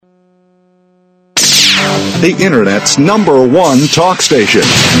the Internet's #1 talk station.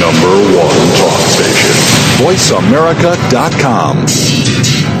 #1 talk station. VoiceAmerica.com.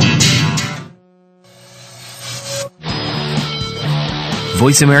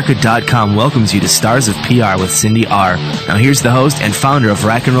 VoiceAmerica.com welcomes you to Stars of PR with Cindy R. Now here's the host and founder of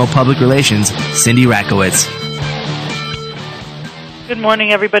Rack and Roll Public Relations, Cindy Rakowitz. Good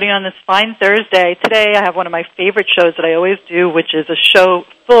morning, everybody, on this fine Thursday. Today I have one of my favorite shows that I always do, which is a show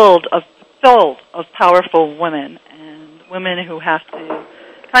full of powerful women, and women who have to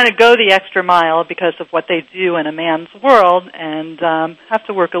kind of go the extra mile because of what they do in a man's world and have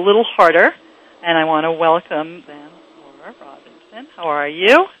to work a little harder. And I want to welcome them, Laura Robinson. How are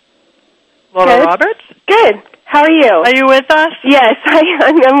you? Laura Good. Roberts? Good. How are you? Are you with us? Yes,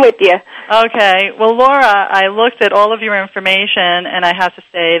 I'm with you. Okay. Well, Laura, I looked at all of your information, and I have to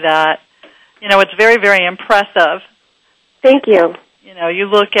say that, it's very, very impressive. Thank you. You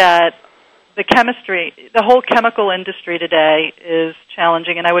look at the chemistry, the whole chemical industry today is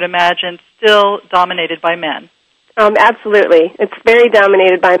challenging, and I would imagine still dominated by men. Absolutely. It's very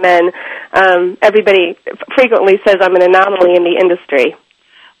dominated by men. Everybody frequently says I'm an anomaly in the industry.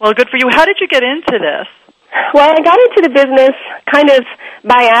 Well, good for you. How did you get into this? Well, I got into the business kind of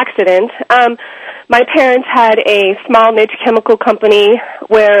by accident. My parents had a small niche chemical company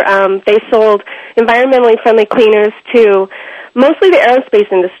where they sold environmentally friendly cleaners to mostly the aerospace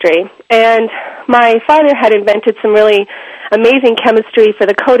industry. And my father had invented some really amazing chemistry for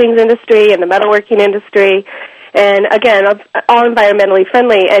the coatings industry and the metalworking industry. And again, all environmentally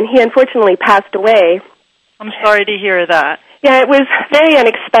friendly. And he unfortunately passed away. I'm sorry to hear that. Yeah, it was very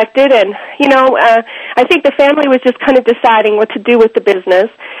unexpected, and, I think the family was just kind of deciding what to do with the business.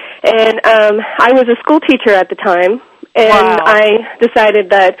 And I was a school teacher at the time, and Wow. I decided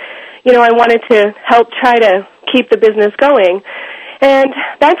that, I wanted to help try to keep the business going. And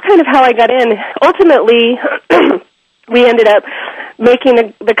that's kind of how I got in. Ultimately, we ended up making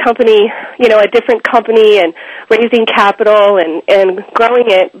the company, a different company and raising capital and growing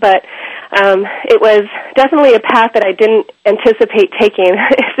it, but it was definitely a path that I didn't anticipate taking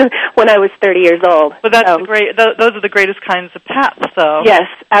when I was 30 years old. But that's great. Those are the greatest kinds of paths, though. Yes,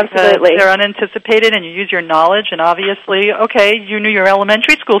 absolutely. They're unanticipated, and you use your knowledge, and obviously, you knew your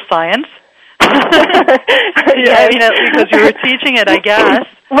elementary school science. Yes. Because you were teaching it, I guess.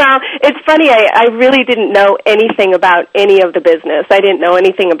 Well, it's funny. I really didn't know anything about any of the business. I didn't know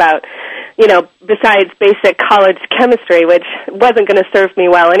anything about, besides basic college chemistry, which wasn't going to serve me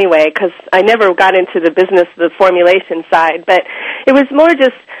well anyway, because I never got into the business, the formulation side. But it was more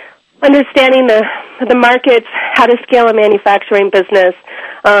just understanding the markets, how to scale a manufacturing business,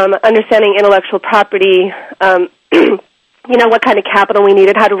 understanding intellectual property, what kind of capital we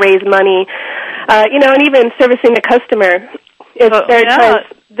needed, how to raise money, and even servicing the customer. You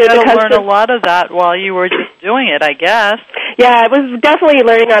learn a lot of that while you were just doing it, I guess. Yeah, it was definitely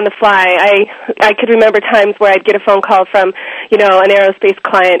learning on the fly. I could remember times where I'd get a phone call from, an aerospace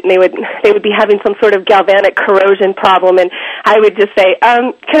client, and they would be having some sort of galvanic corrosion problem, and I would just say,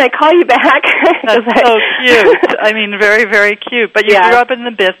 can I call you back? That's so cute. I mean, very, very cute. But you grew up in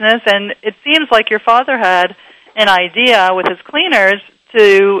the business, and it seems like your father had an idea with his cleaners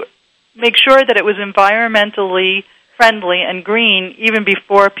to make sure that it was environmentally friendly and green even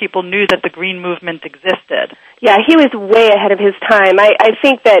before people knew that the green movement existed. Yeah, he was way ahead of his time. I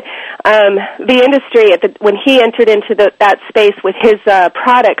think that the industry, when he entered into that space with his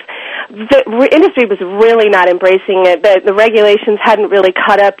products, the industry was really not embracing it. The regulations hadn't really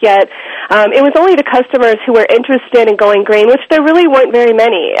caught up yet. It was only the customers who were interested in going green, which there really weren't very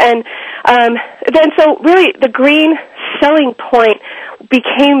many. And then so really the green selling point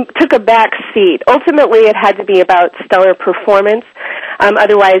took a back seat. Ultimately, it had to be about stellar performance.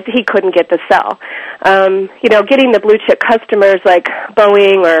 Otherwise, he couldn't get the sell. Getting the blue chip customers like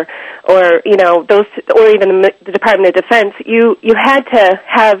Boeing or those, or even the Department of Defense, you had to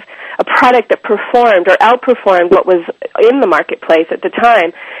have a product that performed or outperformed what was in the marketplace at the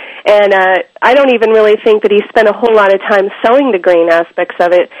time. And I don't even really think that he spent a whole lot of time selling the green aspects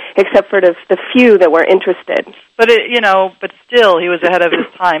of it, except for the few that were interested. But but still, he was ahead of his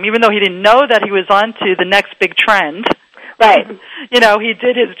time, even though he didn't know that he was on to the next big trend. Right. He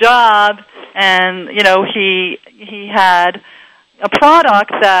did his job, and he had a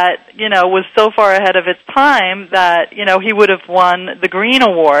product that was so far ahead of its time that he would have won the Green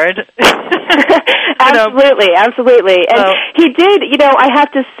Award. Absolutely. And he did, I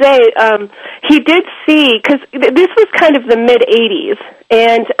have to say, he did see, because this was kind of the mid-'80s,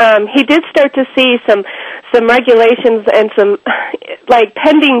 and he did start to see some some regulations and some like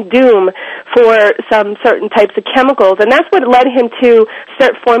pending doom for some certain types of chemicals, and that's what led him to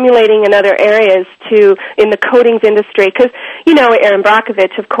start formulating in other areas in the coatings industry. Because Erin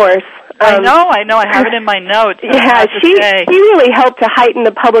Brockovich, of course. I know. I have it in my notes. Yeah, she really helped to heighten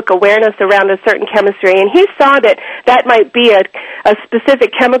the public awareness around a certain chemistry, and he saw that might be a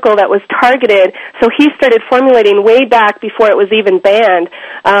specific chemical that was targeted, so he started formulating way back before it was even banned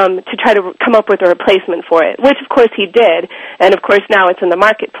to try to come up with a replacement for it, which, of course, he did, and, of course, now it's in the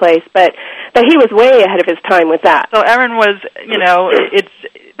marketplace, but he was way ahead of his time with that. So Erin was,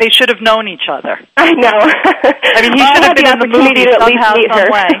 they should have known each other. I know. I mean, he should have been in the movie somehow,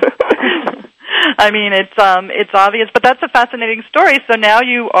 some way. I mean, it's obvious, but that's a fascinating story. So now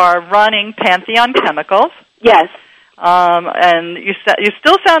you are running Pantheon Chemicals. Yes. And you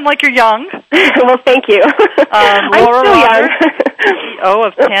still sound like you're young. Well, thank you. I'm still young. CEO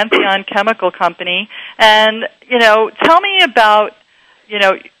of Pantheon Chemical Company, and tell me about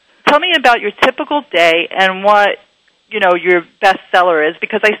your typical day and what your best seller is,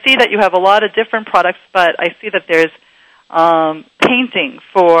 because I see that you have a lot of different products, but I see that there's painting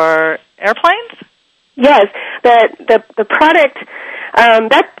for airplanes. Yes, the product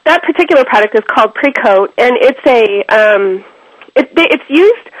that particular product is called Precoat, and it's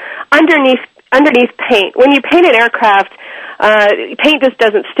used underneath paint. When you paint an aircraft, paint just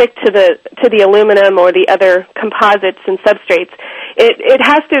doesn't stick to the aluminum or the other composites and substrates. It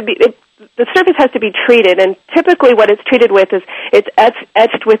has to be. The surface has to be treated, and typically what it's treated with is it's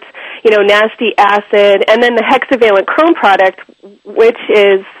etched with, nasty acid, and then the hexavalent chrome product, which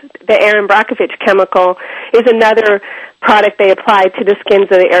is the Erin Brockovich chemical, is another product they apply to the skins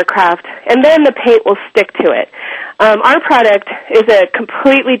of the aircraft, and then the paint will stick to it. Our product is a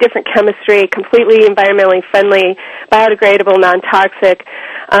completely different chemistry, completely environmentally friendly, biodegradable, non-toxic,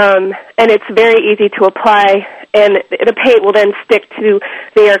 and it's very easy to apply, and the paint will then stick to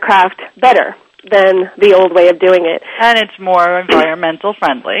the aircraft better than the old way of doing it. And it's more environmental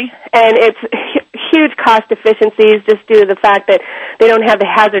friendly. And it's huge cost efficiencies just due to the fact that they don't have the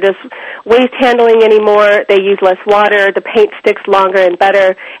hazardous waste handling anymore. They use less water. The paint sticks longer and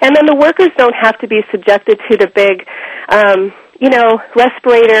better. And then the workers don't have to be subjected to the big,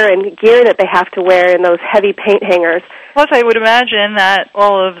 respirator and gear that they have to wear in those heavy paint hangers. Plus, I would imagine that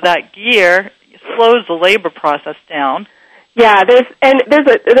all of that gear slows the labor process down. Yeah, there's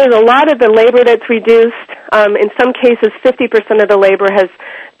a lot of the labor that's reduced. In some cases, 50% of the labor has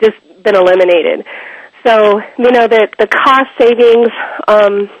just been eliminated. So, the cost savings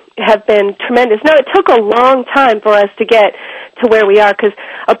have been tremendous. Now, it took a long time for us to get to where we are, because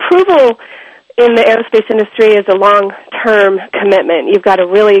approval in the aerospace industry is a long-term commitment. You've got to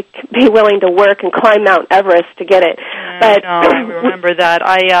really be willing to work and climb Mount Everest to get it. But I remember that.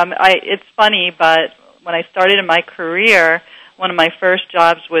 It's funny, but when I started in my career, one of my first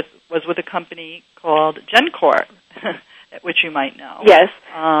jobs was with a company called GenCorp, which you might know. Yes.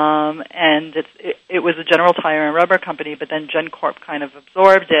 And it was a general tire and rubber company, but then GenCorp kind of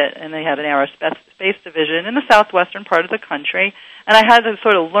absorbed it, and they had an aerospace division in the southwestern part of the country. And I had to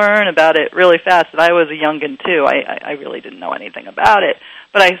sort of learn about it really fast. And I was a youngin' too. I really didn't know anything about it,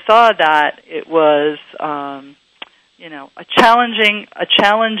 but I saw that it was a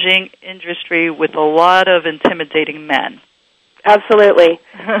challenging industry with a lot of intimidating men. Absolutely.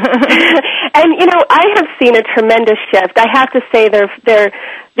 And, I have seen a tremendous shift. I have to say they're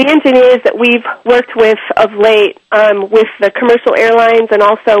the engineers that we've worked with of late, with the commercial airlines and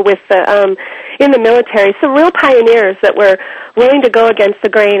also with in the military, some real pioneers that were willing to go against the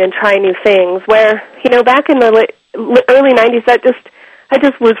grain and try new things, where, back in the early 90s, that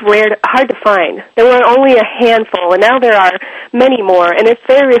just was rare, hard to find. There were only a handful, and now there are many more, and it's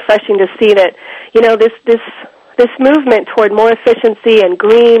very refreshing to see that, this movement toward more efficiency and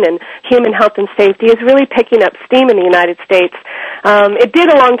green and human health and safety is really picking up steam in the United States. It did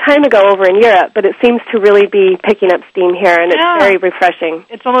a long time ago over in Europe, but it seems to really be picking up steam here, and it's very refreshing.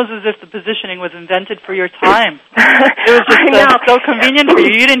 It's almost as if the positioning was invented for your time. It was just so convenient for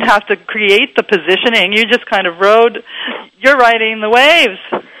you. You didn't have to create the positioning. You just kind of you're riding the waves.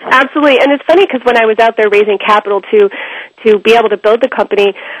 Absolutely, and it's funny because when I was out there raising capital to be able to build the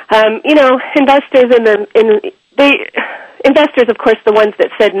company, investors investors, of course, the ones that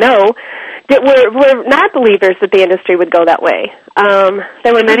said no, that were not believers that the industry would go that way.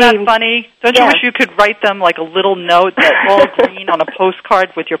 There were many. Isn't that funny? Don't you wish you could write them like a little note that's all green on a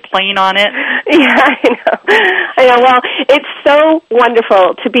postcard with your plane on it? Yeah, I know. Well, it's so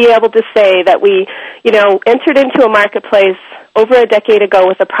wonderful to be able to say that we, entered into a marketplace over a decade ago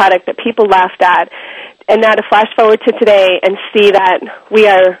with a product that people laughed at, and now to flash forward to today and see that we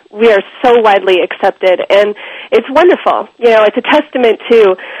are so widely accepted, and it's wonderful. You know, it's a testament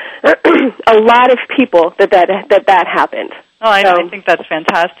to a lot of people that happened. Oh, I think that's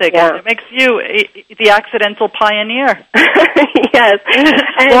fantastic. Yeah. It makes you the accidental pioneer. Yes.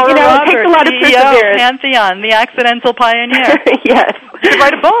 And, Laura you know, Roberts, it takes a lot of perseverance. Pantheon, the accidental pioneer. Yes. You should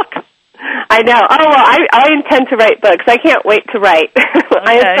write a book. I know. Oh, well, I intend to write books. I can't wait to write. Okay.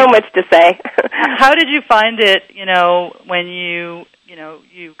 I have so much to say. How did you find it, you know, when you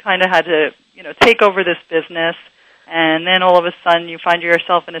kind of had to, you know, take over this business, and then all of a sudden you find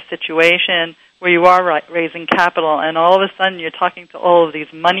yourself in a situation where you are raising capital, and all of a sudden you're talking to all of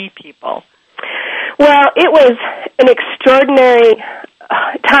these money people? Well, it was an extraordinary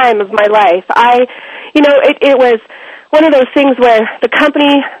time of my life. It was one of those things where the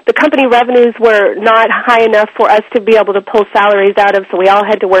company revenues were not high enough for us to be able to pull salaries out of, so we all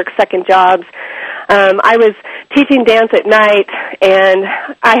had to work second jobs. I was teaching dance at night, and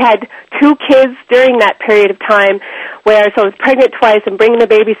I had 2 kids during that period of time so I was pregnant twice and bringing the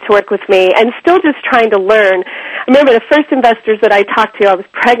babies to work with me and still just trying to learn. I remember the first investors that I talked to, I was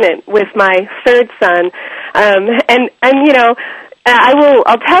pregnant with my 3rd son, and you know,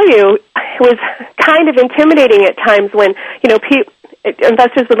 I'll tell you, it was kind of intimidating at times when, you know,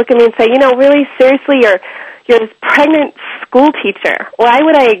 investors would look at me and say, you know, really, seriously, you're this pregnant school teacher. Why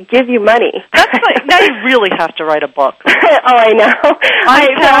would I give you money? Now you really have to write a book. Oh, I know.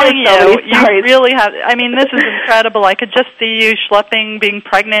 I'm telling you, you really have. I mean, this is incredible. I could just see you schlepping, being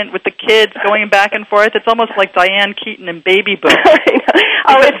pregnant with the kids, going back and forth. It's almost like Diane Keaton in Baby Boom.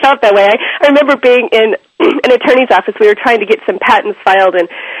 Oh, it felt that way. I remember being in an attorney's office. We were trying to get some patents filed, and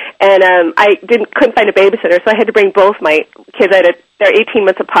I couldn't find a babysitter, so I had to bring both my kids. They're 18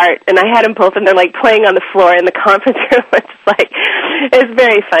 months apart, and I had them both, and they're like playing on the floor in the conference room. It's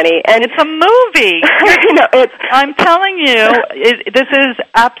very funny, and it's a movie. You know, I'm telling you, this is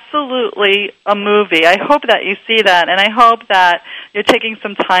absolutely a movie. I hope that you see that, and I hope that you're taking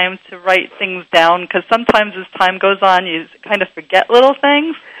some time to write things down, because sometimes as time goes on, you kind of forget little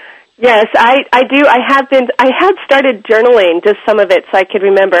things. Yes, I do. I have started journaling just some of it so I could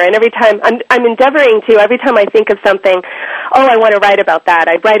remember. And every time I'm endeavoring to, every time I think of something, I want to write about that.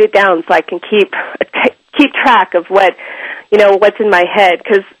 I write it down so I can keep track of what's in my head.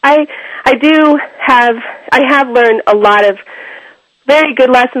 Because I have learned a lot of very good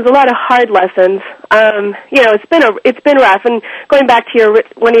lessons, a lot of hard lessons. It's been rough. And going back to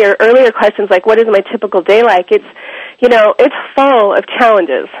one of your earlier questions, like what is my typical day like? It's full of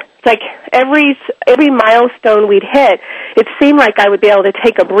challenges. It's like every milestone we'd hit, it seemed like I would be able to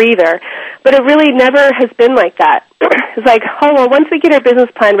take a breather, but it really never has been like that. It's like, once we get our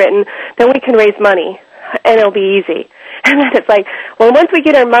business plan written, then we can raise money, and it'll be easy. And then it's like, once we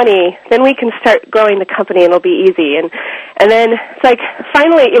get our money, then we can start growing the company, and it'll be easy. And then it's like,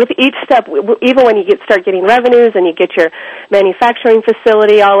 finally, with each step, even when you start getting revenues and you get your manufacturing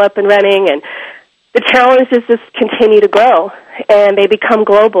facility all up and running, and the challenges just continue to grow, and they become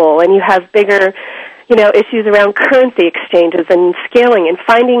global, and you have bigger, issues around currency exchanges and scaling and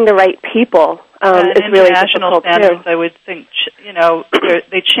finding the right people is really difficult too. Standards, I would think,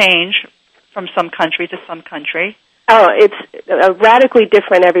 they change from some country to some country. Oh, it's radically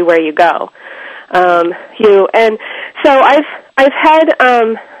different everywhere you go. And so I've had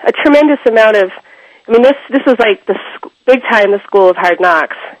a tremendous amount of. I mean, this is like big time the school of hard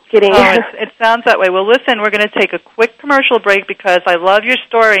knocks. It sounds that way. Well, listen, we're going to take a quick commercial break because I love your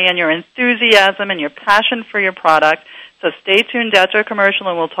story and your enthusiasm and your passion for your product. So stay tuned after a commercial,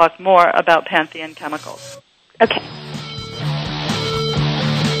 and we'll talk more about Pantheon Chemicals. Okay.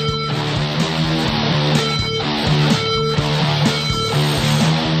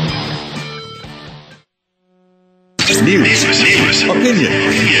 News, opinion,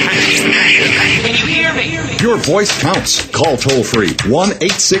 Can you hear me? your voice counts. Call toll-free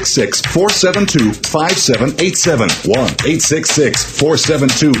 1-866-472-5787.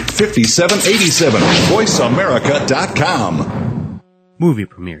 1-866-472-5787. VoiceAmerica.com. Movie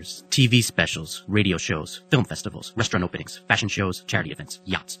premieres, TV specials, radio shows, film festivals, restaurant openings, fashion shows, charity events,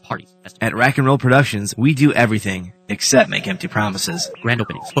 yachts, parties, festivals. At Rack and Roll Productions, we do everything except make empty promises. Grand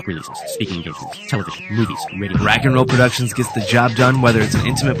openings, book releases, speaking engagements, television, movies, radio. Rack and Roll Productions gets the job done whether it's an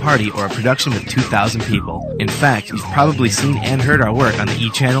intimate party or a production with 2,000 people. In fact, you've probably seen and heard our work on the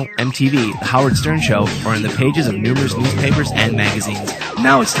E! Channel, MTV, The Howard Stern Show, or in the pages of numerous newspapers and magazines.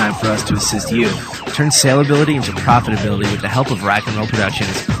 Now it's time for us to assist you. Turn saleability into profitability with the help of Rack and Roll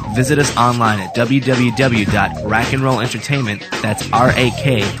Productions. Visit us online at www.rackandrollentertainment, that's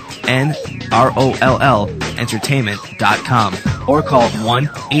RAKNROLL entertainment.com. or call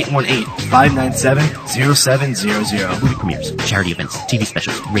 1-818-597-0700. Movie premieres, charity events, TV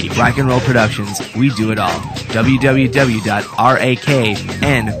specials, radio shows. Rock and Roll Productions, we do it all.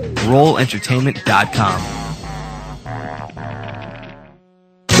 www.raknrollentertainment.com.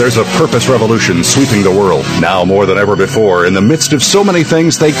 There's a purpose revolution sweeping the world. Now more than ever before, in the midst of so many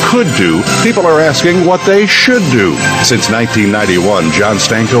things they could do, people are asking what they should do. Since 1991, John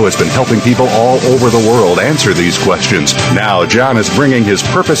Stanko has been helping people all over the world answer these questions. Now John is bringing his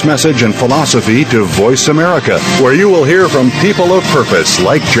purpose message and philosophy to Voice America, where you will hear from people of purpose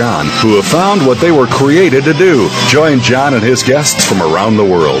like John, who have found what they were created to do. Join John and his guests from around the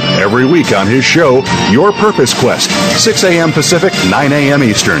world every week on his show, Your Purpose Quest, 6 a.m. Pacific, 9 a.m.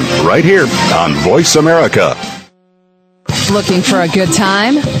 Eastern. Right here on Voice America. Looking for a good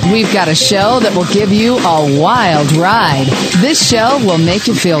time? We've got a show that will give you a wild ride. This show will make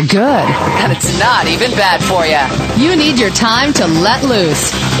you feel good, and it's not even bad for you. You need your time to let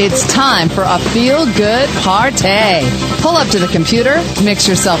loose. It's time for a feel-good party. Pull up to the computer, mix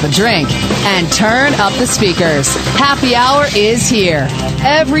yourself a drink, and turn up the speakers. Happy Hour is here.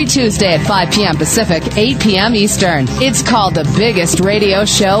 Every Tuesday at 5 p.m. Pacific, 8 p.m. Eastern. It's called the biggest radio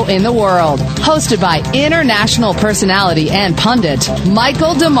show in the world. Hosted by international personality and pundit,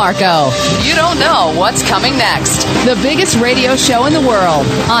 Michael DeMarco. You don't know what's coming next. The biggest radio show in the world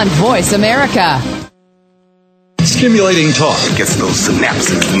on Voice America. Stimulating talk. It gets those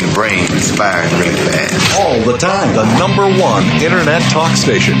synapses in the brain firing really fast. All the time. The number one internet talk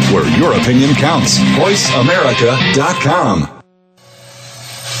station where your opinion counts. VoiceAmerica.com.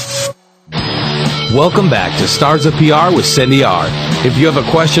 Welcome back to Stars of PR with Cindy R. If you have a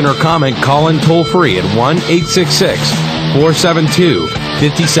question or comment, call in toll free at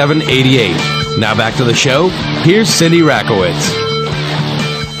 1-866-472-5788. Now back to the show. Here's Cindy Rakowitz.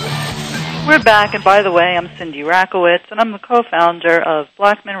 We're back, and by the way, I'm Cindy Rakowitz, and I'm the co-founder of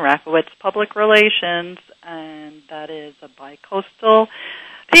Blackman Rakowitz Public Relations, and that is a bi-coastal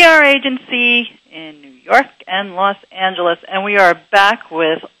PR agency in New York and Los Angeles. And we are back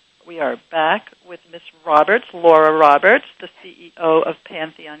with Miss Roberts, Laura Roberts, the CEO of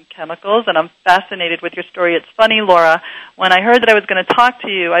Pantheon Chemicals, and I'm fascinated with your story. It's funny, Laura, when I heard that I was going to talk to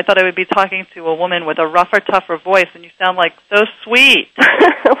you, I thought I would be talking to a woman with a rougher, tougher voice, and you sound like so sweet.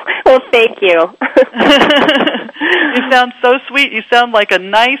 Well, thank you. You sound so sweet. You sound like a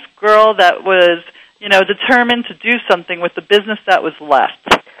nice girl that was, determined to do something with the business that was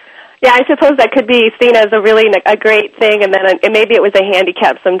left. Yeah, I suppose that could be seen as a great thing, and then maybe it was a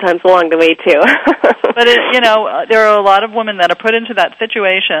handicap sometimes along the way, too. But, there are a lot of women that are put into that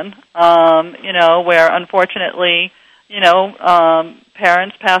situation, where unfortunately,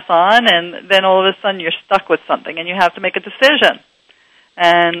 parents pass on, and then all of a sudden you're stuck with something, and you have to make a decision.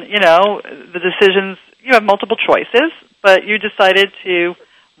 And, the decisions, you have multiple choices, but you decided to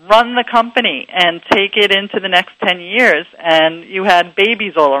run the company and take it into the next 10 years, and you had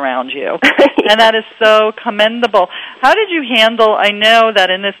babies all around you. And that is so commendable. How did you handle, I know that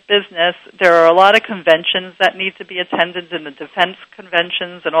in this business there are a lot of conventions that need to be attended, in the defense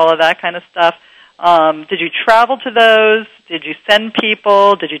conventions and all of that kind of stuff. Did you travel to those? Did you send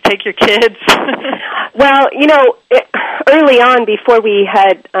people? Did you take your kids? Well, early on, before we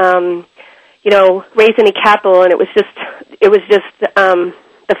had, raised any capital, and it was just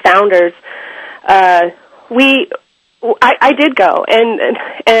the founders. I did go, and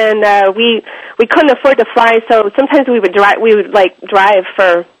we couldn't afford to fly, so sometimes we would drive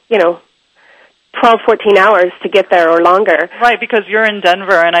for 12, 14 hours to get there or longer. Right, because you're in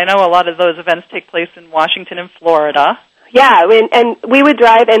Denver, and I know a lot of those events take place in Washington and Florida. Yeah, and we would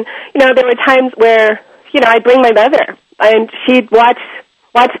drive, and there were times where I'd bring my mother, and she'd watch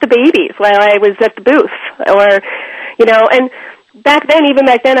the babies while I was at the booth, or and back then,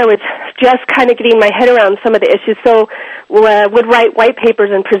 I was just kind of getting my head around some of the issues, so would write white papers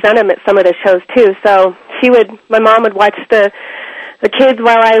and present them at some of the shows too. So my mom would watch the kids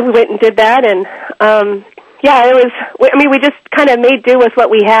while I went and did that, and we just kind of made do with what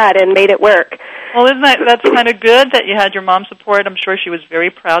we had and made it work. Well, that's kind of good that you had your mom's support. I'm sure she was very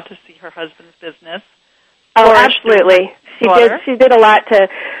proud to see her husband's business. Oh, absolutely. She did a lot to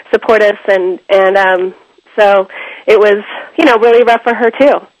support us, and so it was, really rough for her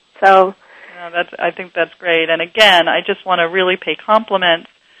too. So, I think that's great. And again, I just want to really pay compliments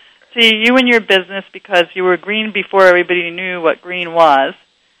to you and your business, because you were green before everybody knew what green was.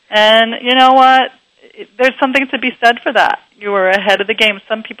 And you know what? There's something to be said for that. You were ahead of the game.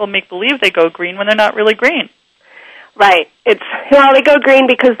 Some people make believe they go green when they're not really green. Right. They go green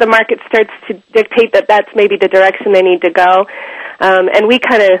because the market starts to dictate that that's maybe the direction they need to go. And we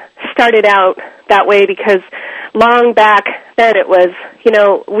kind of started out that way because long back then it was,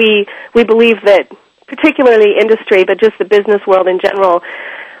 we believe that particularly industry, but just the business world in general,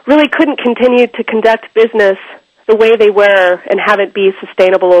 really couldn't continue to conduct business the way they were and have it be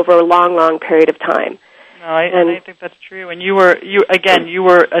sustainable over a long, long period of time. No, I think that's true. And you were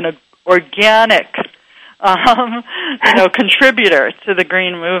an organic, contributor to the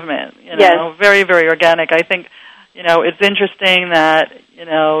green movement. Yes. Very, very organic. I think, it's interesting that,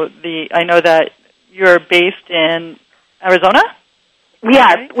 I know that you're based in Arizona?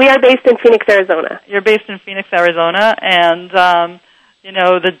 Yes, right? We are based in Phoenix, Arizona. You're based in Phoenix, Arizona, and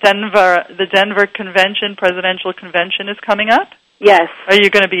the Denver convention, presidential convention, is coming up. Yes. Are you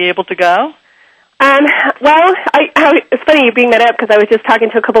going to be able to go? Well, it's funny you bring that up because I was just talking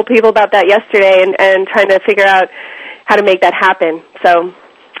to a couple people about that yesterday and trying to figure out how to make that happen. So,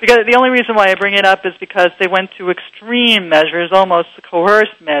 because the only reason why I bring it up is because they went to extreme measures, almost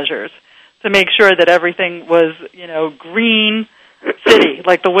coerced measures, to make sure that everything was, green city,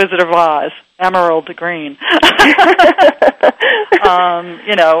 like the Wizard of Oz, emerald green.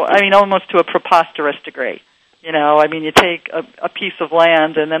 Almost to a preposterous degree. You take a piece of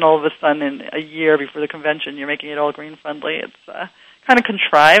land, and then all of a sudden, in a year before the convention, you're making it all green friendly. It's kind of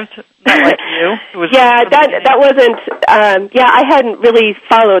contrived, not like you. It was that wasn't. I hadn't really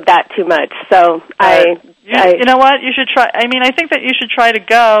followed that too much, so you know what? You should try. I think that you should try to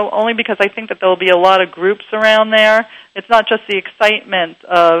go only because I think that there will be a lot of groups around there. It's not just the excitement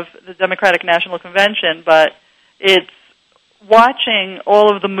of the Democratic National Convention, but it's watching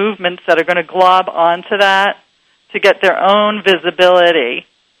all of the movements that are going to glob onto that to get their own visibility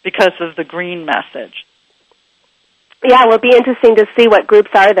because of the green message. Yeah, it will be interesting to see what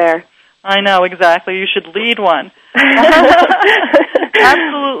groups are there. I know, exactly. You should lead one.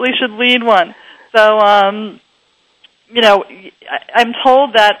 Absolutely should lead one. So, I'm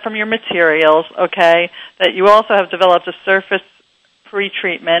told that from your materials, that you also have developed a surface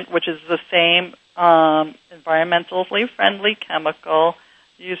pretreatment, which is the same environmentally friendly chemical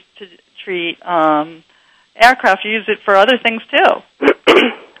used to treat aircraft. You use it for other things, too.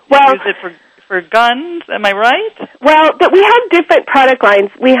 Well, you use it for guns, am I right? Well, but we have different product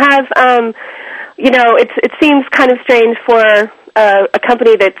lines. We have, it seems kind of strange for a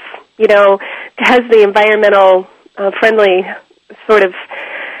company that's, has the environmental friendly sort of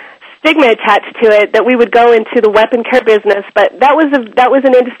stigma attached to it, that we would go into the weapon care business, but that was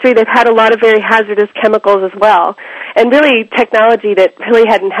an industry that had a lot of very hazardous chemicals as well, and really technology that really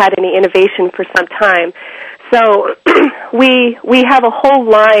hadn't had any innovation for some time. So we have a whole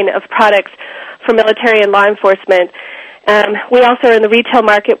line of products for military and law enforcement. We also are in the retail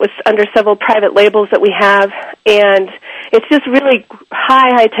market under several private labels that we have, and it's just really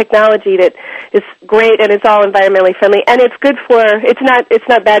high technology that is great, and it's all environmentally friendly, and it's good for, it's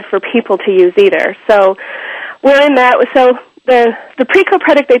not bad for people to use either. So we're in that. So the Preco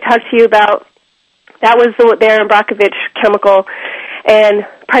product they talked to you about, that was the Aaron Brockovich chemical, and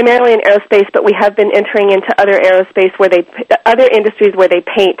primarily in aerospace, but we have been entering into other other industries where they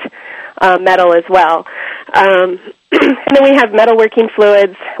paint metal as well. And then we have metalworking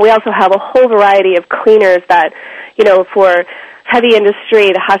fluids. We also have a whole variety of cleaners that, for heavy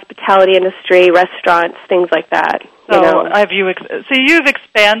industry, the hospitality industry, restaurants, things like that. So you've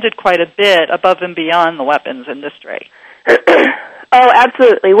expanded quite a bit above and beyond the weapons industry. Oh,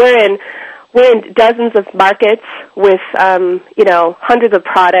 absolutely. We're in dozens of markets with hundreds of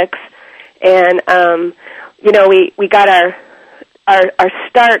products, and we got our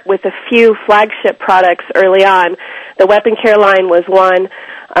start with a few flagship products early on. The weapon care line was one.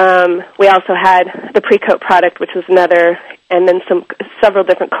 We also had the Precoat product, which was another, and then several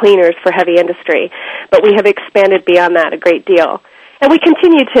different cleaners for heavy industry. But we have expanded beyond that a great deal. And we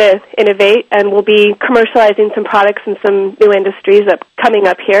continue to innovate, and we'll be commercializing some products in some new industries coming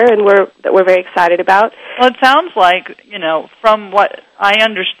up here, and that we're very excited about. Well, it sounds like, from what I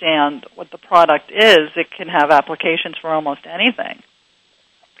understand what the product is, it can have applications for almost anything.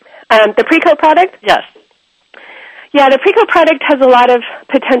 The Precoat product? Yes. Yeah, the Precoat product has a lot of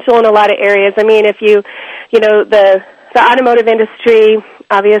potential in a lot of areas. I mean, if the automotive industry,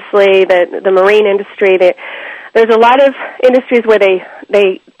 obviously, the marine industry, there's a lot of industries where they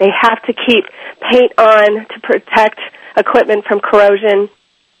have to keep paint on to protect equipment from corrosion.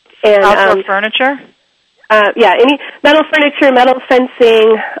 And outdoor furniture? Any metal furniture, metal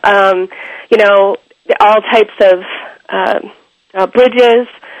fencing, all types of bridges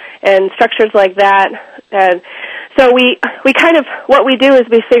and structures like that. And so we kind of, what we do is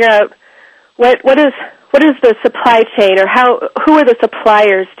we figure out what is the supply chain, or who are the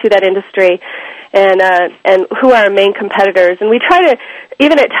suppliers to that industry, and who are our main competitors. And we try to,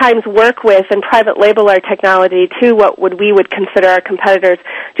 even at times, work with and private label our technology to what we would consider our competitors,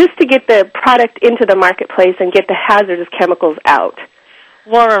 just to get the product into the marketplace and get the hazardous chemicals out.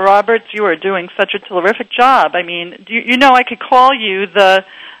 Laura Roberts, you are doing such a terrific job. I mean, you know, I could call you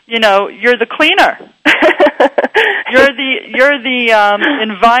you're the cleaner. You're the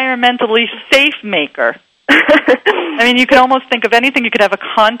environmentally safe maker. I mean, you could almost think of anything. You could have a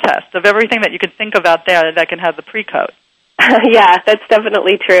contest of everything that you could think of out there that can have the pre-coat. Yeah, that's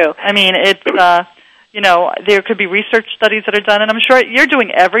definitely true. I mean, it's there could be research studies that are done, and I'm sure you're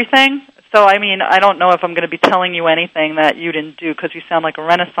doing everything. So, I mean, I don't know if I'm going to be telling you anything that you didn't do because you sound like a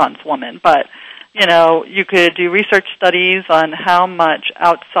Renaissance woman, but, you know, you could do research studies on how much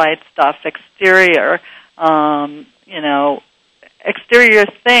outside stuff, exterior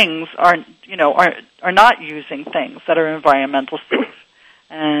things are not using things that are environmental safe,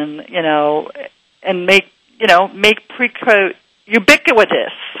 and, make pre-coat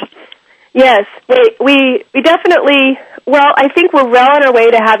ubiquitous. Yes, we definitely, I think we're well on our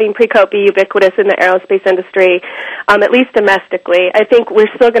way to having pre-coat be ubiquitous in the aerospace industry, at least domestically. I think we're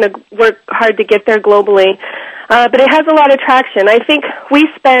still going to work hard to get there globally, but it has a lot of traction. I think we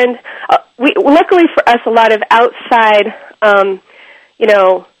spend, luckily for us, a lot of outside,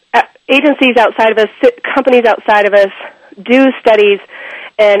 agencies outside of us, companies outside of us do studies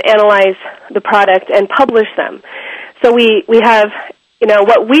and analyze the product and publish them. So we have...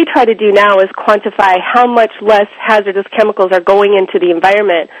 what we try to do now is quantify how much less hazardous chemicals are going into the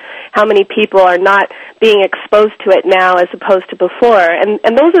environment, how many people are not being exposed to it now as opposed to before. And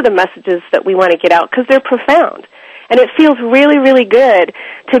those are the messages that we want to get out because they're profound. And it feels really, really good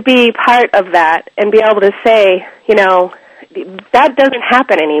to be part of that and be able to say, that doesn't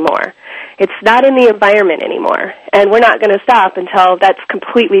happen anymore. It's not in the environment anymore, and we're not going to stop until that's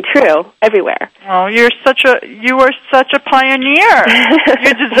completely true everywhere. Oh, you are such a pioneer.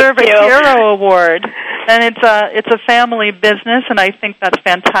 You deserve a hero award, and it's a family business, and I think that's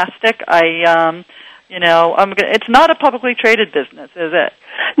fantastic. It's not a publicly traded business, is it?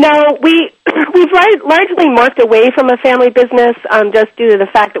 No, we've largely morphed away from a family business just due to the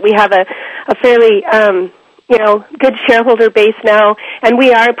fact that we have a fairly good shareholder base now, and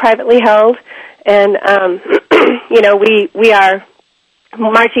we are privately held, and we are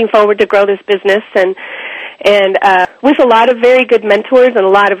marching forward to grow this business, and with a lot of very good mentors and a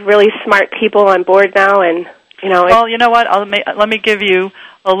lot of really smart people on board now, and Well, you know what? Let me give you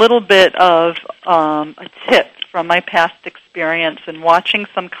a little bit of a tip from my past experience in watching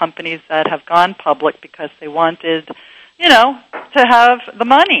some companies that have gone public because they wanted, to have the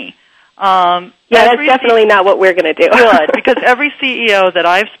money. That's definitely not what we're going to do. Good, because every CEO that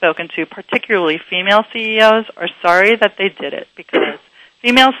I've spoken to, particularly female CEOs, are sorry that they did it because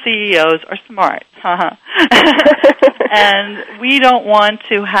female CEOs are smart. And we don't want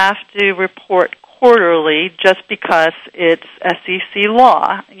to have to report quarterly just because it's SEC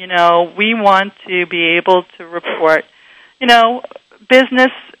law. We want to be able to report,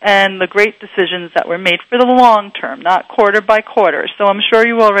 business and the great decisions that were made for the long term, not quarter by quarter. So I'm sure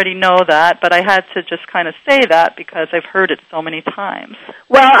you already know that, but I had to just kind of say that because I've heard it so many times.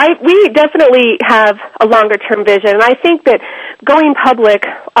 Well, we definitely have a longer-term vision, and I think that going public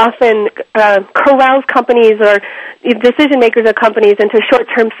often corrals companies or decision-makers of companies into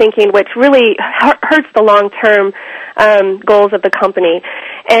short-term thinking, which really hurts the long-term goals of the company.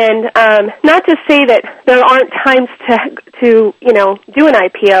 And not to say that there aren't times to do an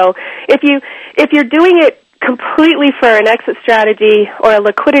IPO. If you're doing it completely for an exit strategy or a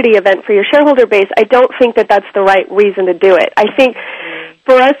liquidity event for your shareholder base, I don't think that that's the right reason to do it. I think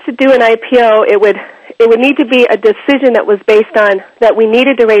for us to do an IPO, it would need to be a decision that was based on that we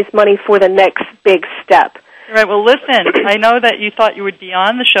needed to raise money for the next big step. All right. Well, listen, I know that you thought you would be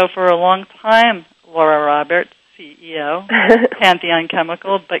on the show for a long time, Laura Roberts, CEO, Pantheon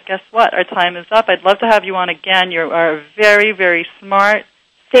Chemical, but guess what? Our time is up. I'd love to have you on again. You are very, very smart,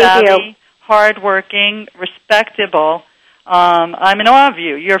 savvy, hardworking, respectable. I'm in awe of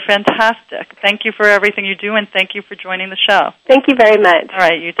you. You're fantastic. Thank you for everything you do, and thank you for joining the show. Thank you very much. All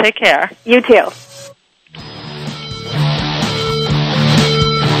right. You take care. You too.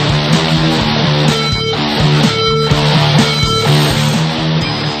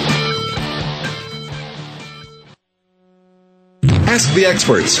 Ask the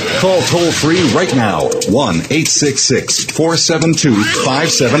experts. Call toll-free right now,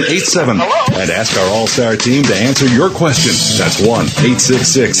 1-866-472-5787. And ask our All-Star team to answer your question. That's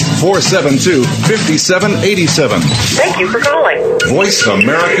 1-866-472-5787. Thank you for calling.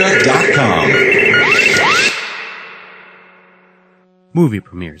 VoiceAmerica.com. Movie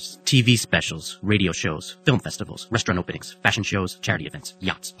premieres, TV specials, radio shows, film festivals, restaurant openings, fashion shows, charity events,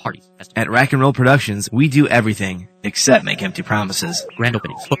 yachts, parties. At Rock and Roll Productions, we do everything except make empty promises. Grand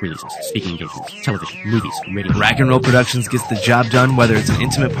openings, book releases, speaking engagements, television, movies, radio. Rock and Roll Productions gets the job done whether it's an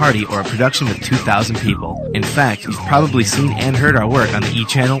intimate party or a production with 2,000 people. In fact, you've probably seen and heard our work on the E!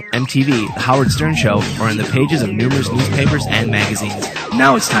 Channel, MTV, The Howard Stern Show, or in the pages of numerous newspapers and magazines.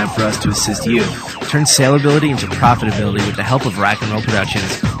 Now it's time for us to assist you. Turn saleability into profitability with the help of Rock and Roll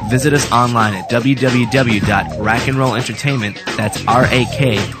Productions. Visit us online at www.rockandrollentertainment, that's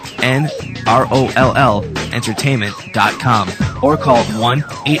RAKNROLL entertainment.com, or call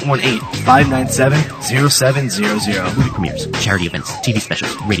 1-818-597-0700. Movie premieres, charity events, TV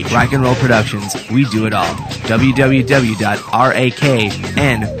specials, radio shows. Rock and Roll Productions, we do it all.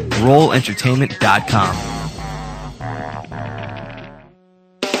 www.raknrollentertainment.com.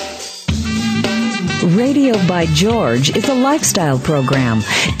 Radio by George is a lifestyle program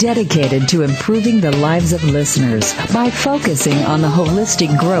dedicated to improving the lives of listeners by focusing on the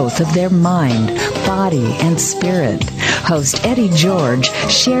holistic growth of their mind, body, and spirit. Host Eddie George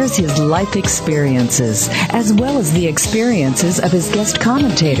shares his life experiences as well as the experiences of his guest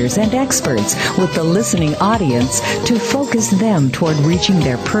commentators and experts with the listening audience to focus them toward reaching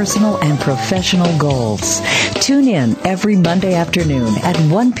their personal and professional goals. Tune in every Monday afternoon at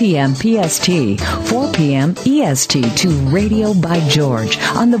 1 p.m. PST, 4 p.m. EST to Radio by George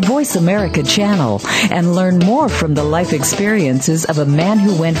on the Voice America channel and learn more from the life experiences of a man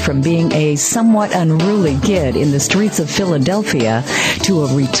who went from being a somewhat unruly kid in the streets of Philadelphia to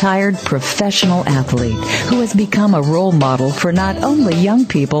a retired professional athlete who has become a role model for not only young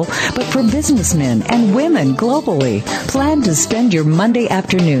people but for businessmen and women globally. Plan to spend your Monday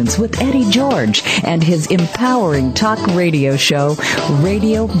afternoons with Eddie George and his empowering talk radio show,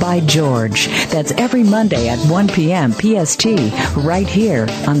 Radio by George. That's every Monday at 1 p.m. PST, right here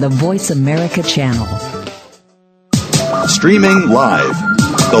on the Voice America channel. Streaming live,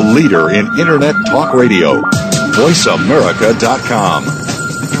 the leader in Internet talk radio, voiceamerica.com.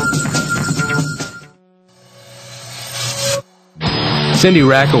 Cindy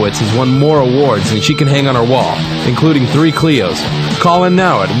Rakowitz has won more awards than she can hang on her wall, including 3 Clios. Call in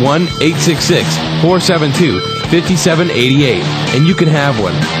now at 1-866-472-5788, and you can have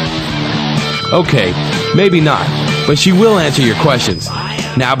one. Okay, maybe not, but she will answer your questions.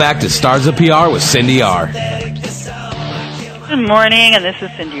 Now back to Stars of PR with Cindy R. Good morning, and this is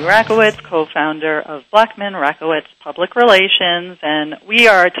Cindy Rakowitz, co-founder of Blackman Rakowitz Public Relations, and we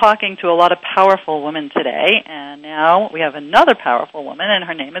are talking to a lot of powerful women today, and now we have another powerful woman, and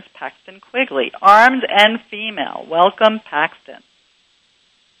her name is Paxton Quigley, armed and female. Welcome, Paxton.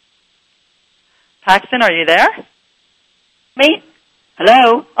 Paxton, are you there? Me?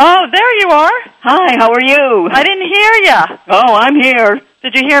 Hello? Oh, there you are. Hi, how are you? I didn't hear ya. Oh, I'm here.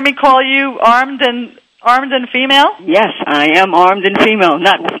 Did you hear me call you armed and female? Yes, I am armed and female.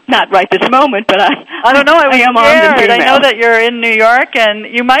 Not right this moment, but I don't know. I am armed and female. I know that you're in New York, and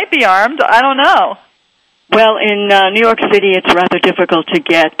you might be armed. I don't know. Well, in New York City, it's rather difficult to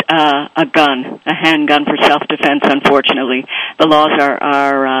get a gun, a handgun for self-defense, unfortunately. The laws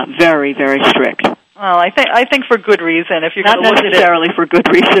are very, very strict. Well, I think for good reason. If you're not necessarily for good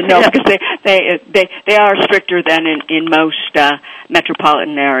reason, no, because they are stricter than in most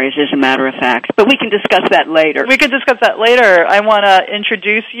metropolitan areas, as a matter of fact. But we can discuss that later. We can discuss that later. I want to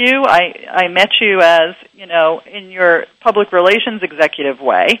introduce you. I met you as in your public relations executive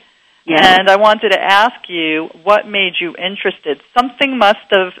way, yes. And I wanted to ask you what made you interested. Something must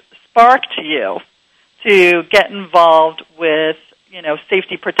have sparked you to get involved with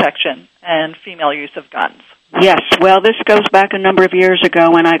safety protection and female use of guns. Yes, well, this goes back a number of years ago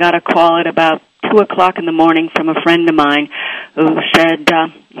when I got a call at about 2 o'clock in the morning from a friend of mine who said,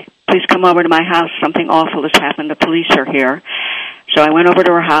 please come over to my house. Something awful has happened. The police are here. So I went over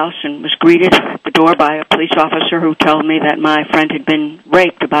to her house and was greeted at the door by a police officer who told me that my friend had been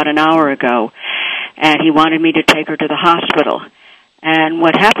raped about an hour ago, and he wanted me to take her to the hospital. And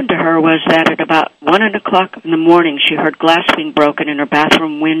what happened to her was that at about 1 o'clock in the morning, she heard glass being broken in her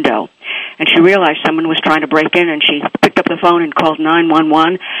bathroom window. And she realized someone was trying to break in, and she picked up the phone and called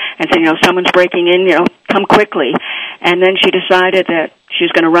 911 and said, someone's breaking in, come quickly. And then she decided that she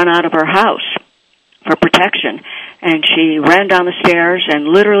was going to run out of her house for protection. And she ran down the stairs and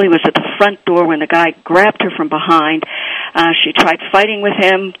literally was at the front door when the guy grabbed her from behind. She tried fighting with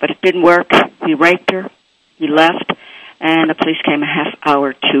him, but it didn't work. He raped her. He left. And the police came a half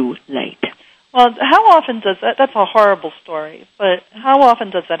hour too late. Well, how often does that's a horrible story, but how often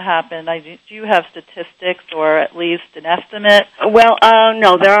does that happen? Do you have statistics or at least an estimate? Well,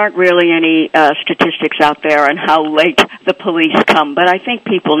 no, there aren't really any statistics out there on how late the police come, but I think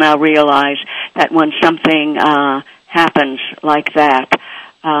people now realize that when something happens like that,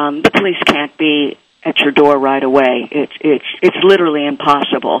 the police can't be at your door right away. It's literally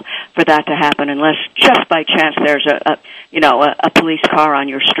impossible for that to happen unless just by chance there's a police car on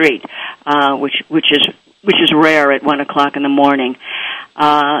your street, which is rare at 1:00 in the morning.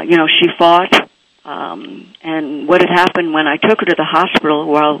 She fought, and what had happened when I took her to the hospital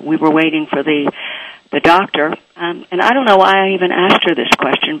while we were waiting for the doctor, and I don't know why I even asked her this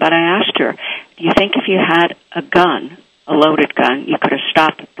question, but I asked her, do you think if you had a gun, a loaded gun, you could have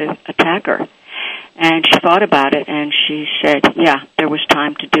stopped the attacker? And she thought about it, and she said, yeah, there was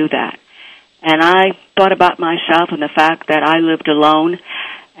time to do that. And I thought about myself and the fact that I lived alone,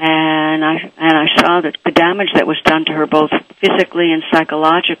 and I saw that the damage that was done to her both physically and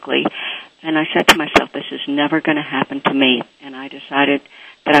psychologically, and I said to myself, this is never going to happen to me. And I decided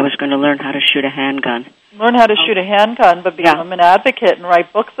that I was going to learn how to shoot a handgun. Learn how to shoot a handgun, but become an advocate and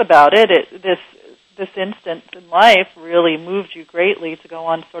write books about it. This instance in life really moved you greatly to go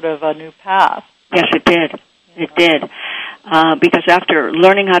on sort of a new path. Yes, it did. It did. Because after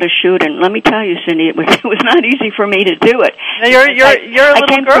learning how to shoot, and let me tell you, Cindy, it was not easy for me to do it. Now you're a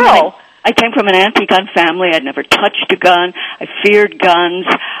little girl. I came from an anti-gun family. I'd never touched a gun. I feared guns.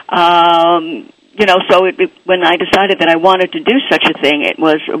 So when I decided that I wanted to do such a thing, it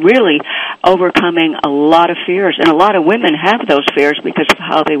was really overcoming a lot of fears, and a lot of women have those fears because of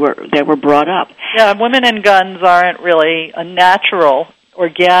how they were brought up. Yeah, women and guns aren't really a natural,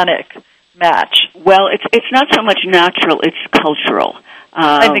 organic match. Well, it's not so much natural; it's cultural.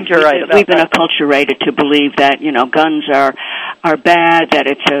 I think you're right about that. We've been acculturated to believe that guns are bad, that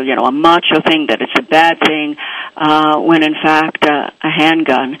it's a macho thing, that it's a bad thing, when in fact a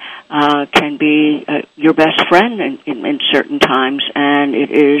handgun can be your best friend in certain times, and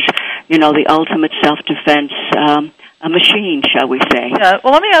it is the ultimate self-defense a machine, shall we say? Yeah.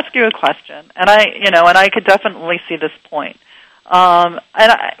 Well, let me ask you a question, and I could definitely see this point.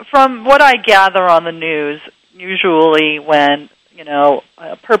 From what I gather on the news, usually when a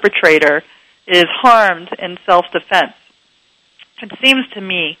perpetrator is harmed in self-defense, it seems to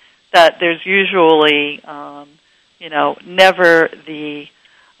me that there's usually, never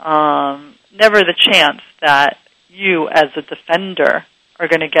the chance that you, as a defender, are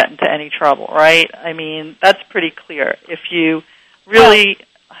going to get into any trouble, right? I mean, that's pretty clear. If you really...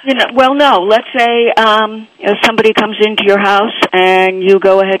 no. Let's say if somebody comes into your house and you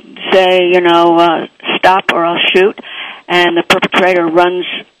go ahead and say, stop or I'll shoot, and the perpetrator runs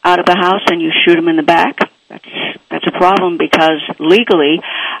out of the house and you shoot him in the back. That's a problem because legally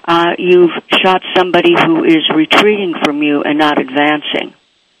you've shot somebody who is retreating from you and not advancing.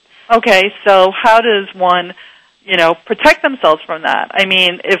 Okay, so how does one, protect themselves from that? I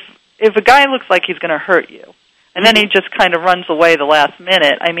mean, if a guy looks like he's going to hurt you, and then he just kind of runs away the last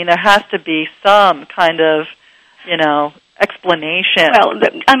minute, I mean, there has to be some kind of, explanation.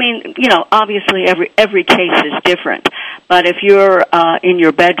 Well, obviously every case is different. But if you're in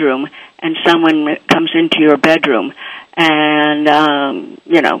your bedroom and someone comes into your bedroom and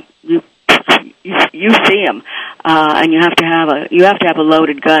you see him and you have to have a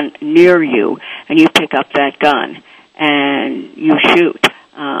loaded gun near you, and you pick up that gun and you shoot.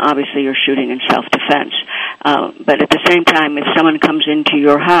 Obviously, you're shooting in self-defense. But at the same time, if someone comes into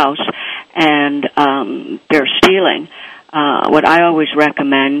your house and they're stealing, what I always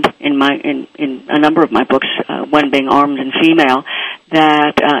recommend in a number of my books, one being Armed and Female,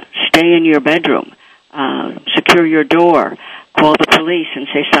 that stay in your bedroom, secure your door, call the police and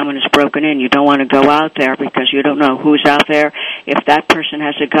say someone has broken in. You don't want to go out there because you don't know who's out there, if that person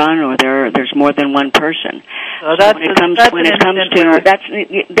has a gun or there's more than one person. So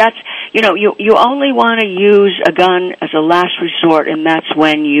you only want to use a gun as a last resort, and that's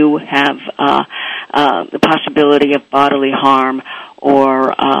when you have the possibility of bodily harm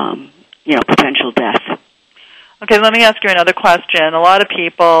or potential death. Okay, let me ask you another question. A lot of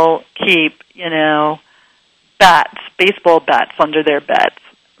people keep, baseball bats under their beds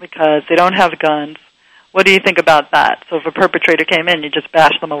because they don't have guns. What do you think about that? So if a perpetrator came in, you just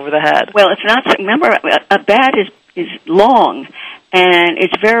bash them over the head. Well, it's not. Remember, a bat is long, and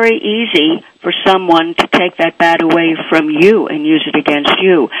it's very easy for someone to take that bat away from you and use it against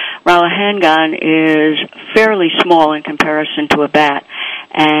you. While a handgun is fairly small in comparison to a bat,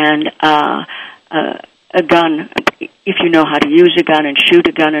 and a gun, if you know how to use a gun and shoot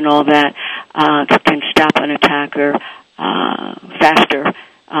a gun and all that, can stop an attacker faster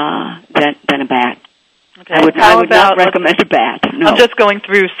than a bat. Okay. I would not recommend a bat. No. I'm just going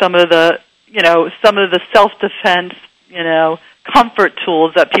through some of the self-defense, comfort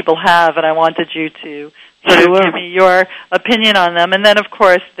tools that people have, and I wanted you to sort of give me your opinion on them. And then, of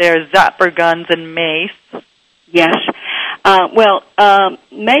course, there's zapper guns and mace. Yes.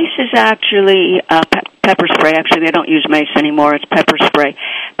 Mace is actually pepper spray. Actually, they don't use mace anymore. It's pepper spray.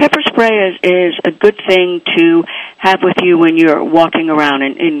 Pepper spray is a good thing to have with you when you're walking around.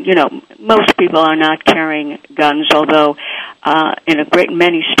 And most people are not carrying guns, although in a great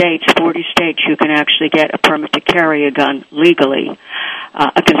many states, 40 states, you can actually get a permit to carry a gun legally,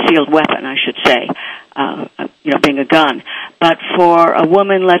 a concealed weapon, I should say. Being a gun. But for a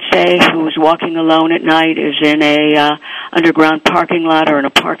woman, let's say, who's walking alone at night, is in a underground parking lot or in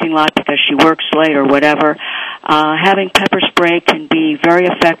a parking lot because she works late or whatever, having pepper spray can be very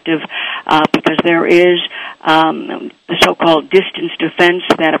effective because there is the so-called distance defense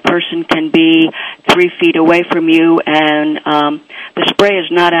that a person can be 3 feet away from you, and the spray is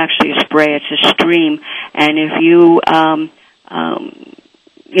not actually a spray, it's a stream, and if you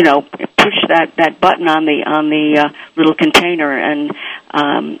push that button on the little container and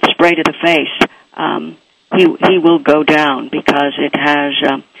spray to the face, he will go down because it has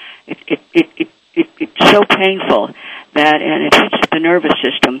it's so painful that, and it hits the nervous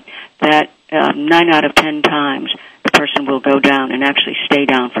system that 9 out of 10 times the person will go down and actually stay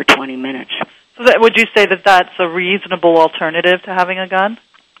down for 20 minutes. So would you say that that's a reasonable alternative to having a gun?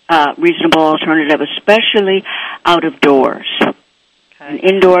 Reasonable alternative, especially out of doors. And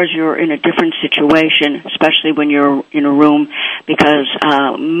indoors, you're in a different situation, especially when you're in a room, because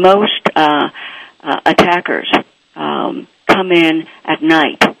most attackers come in at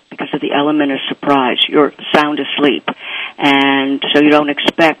night because of the element of surprise. You're sound asleep, and so you don't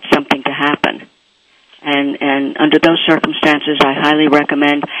expect something to happen. And under those circumstances, I highly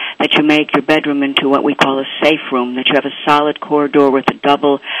recommend that you make your bedroom into what we call a safe room, that you have a solid core door with a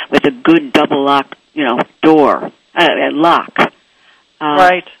good double lock, door, lock.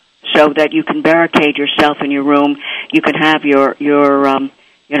 Right. So that you can barricade yourself in your room. You can have your gun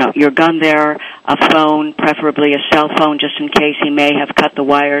there, a phone, preferably a cell phone, just in case he may have cut the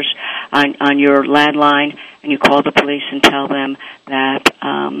wires on your landline, and you call the police and tell them that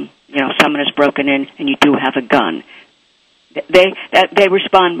someone has broken in and you do have a gun. They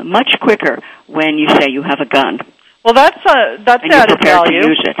respond much quicker when you say you have a gun. Well, that's added value. To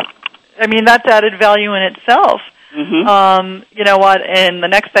use it. I mean, that's added value in itself. Mm-hmm. You know what? In the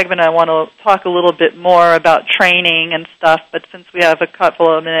next segment, I want to talk a little bit more about training and stuff. But since we have a couple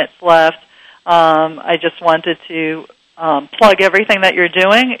of minutes left, I just wanted to plug everything that you're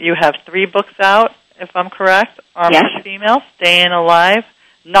doing. You have 3 books out, if I'm correct. Armed Yes. Female, Staying Alive,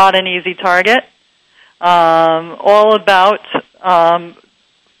 Not an Easy Target. All about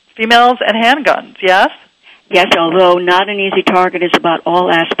females and handguns. Yes. Yes. Although Not an Easy Target is about all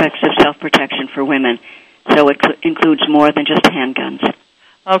aspects of self-protection for women. So it includes more than just handguns.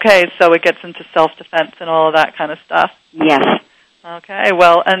 Okay, so it gets into self-defense and all of that kind of stuff. Yes. Okay,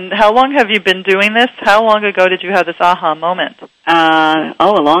 well, and how long have you been doing this? How long ago did you have this aha moment? A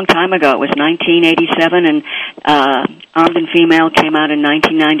long time ago. It was 1987, and Armed and Female came out in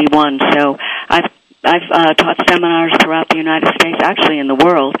 1991. So I've taught seminars throughout the United States, actually in the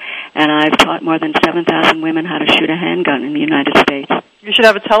world, and I've taught more than 7,000 women how to shoot a handgun in the United States. You should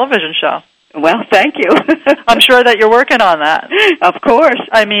have a television show. Well, thank you. I'm sure that you're working on that. Of course.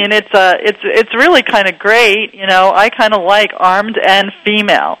 I mean, it's really kind of great. I kind of like Armed and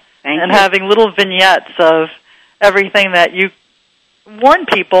Female, and having little vignettes of everything that you warn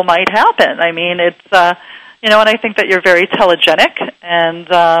people might happen. I mean, it's and I think that you're very telegenic, and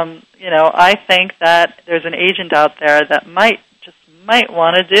I think that there's an agent out there that might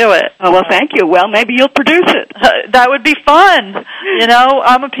want to do it. Oh, well, thank you. Well, maybe you'll produce it. That would be fun.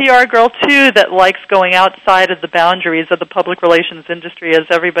 I'm a PR girl, too, that likes going outside of the boundaries of the public relations industry, as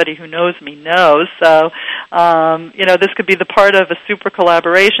everybody who knows me knows. So, this could be the part of a super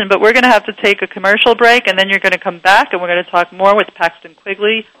collaboration. But we're going to have to take a commercial break, and then you're going to come back, and we're going to talk more with Paxton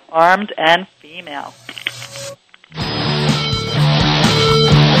Quigley, Armed and Female.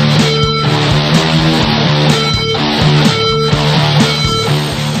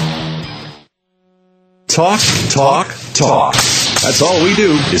 Talk, talk, talk. That's all we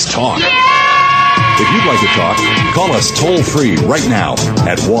do is talk. If you'd like to talk, call us toll-free right now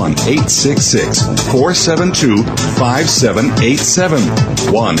at 1-866-472-5787.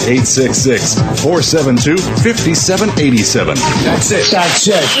 1-866-472-5787. That's it.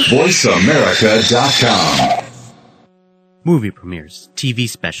 VoiceAmerica.com. Movie premieres, TV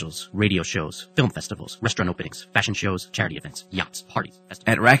specials, radio shows, film festivals, restaurant openings, fashion shows, charity events, yachts, parties,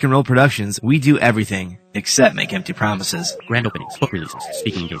 festivals. At Rock and Roll Productions, we do everything except make empty promises. Grand openings, book releases,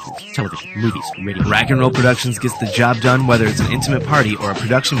 speaking engagements, television, movies, radio. Rock and Roll Productions gets the job done whether it's an intimate party or a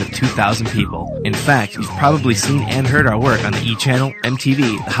production with 2,000 people. In fact, you've probably seen and heard our work on the E! Channel,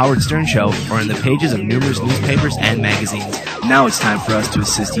 MTV, The Howard Stern Show, or in the pages of numerous newspapers and magazines. Now it's time for us to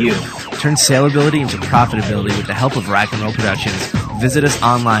assist you. Turn saleability into profitability with the help of Rock and Roll Productions. Visit us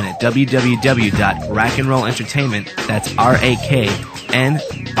online at www.rockandrollentertainment, that's RAKNROLL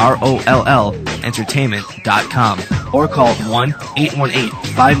entertainment.com, or call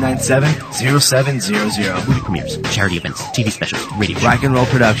 1-818-597-0700. Movie premieres, charity events, TV specials, radio shows. Rock and Roll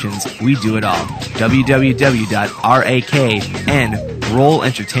Productions, we do it all.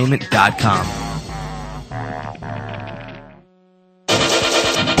 www.raknrollentertainment.com.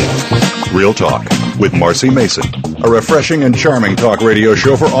 Real Talk with Marcy Mason, a refreshing and charming talk radio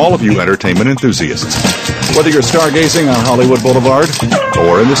show for all of you entertainment enthusiasts. Whether you're stargazing on Hollywood Boulevard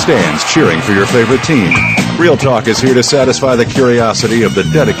or in the stands cheering for your favorite team, Real Talk is here to satisfy the curiosity of the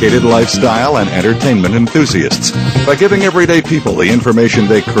dedicated lifestyle and entertainment enthusiasts by giving everyday people the information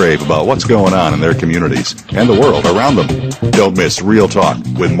they crave about what's going on in their communities and the world around them. Don't miss Real Talk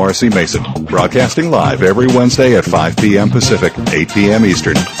with Marcy Mason, broadcasting live every Wednesday at 5 p.m. Pacific, 8 p.m.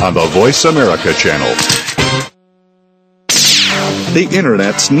 Eastern on the Voice America channel. The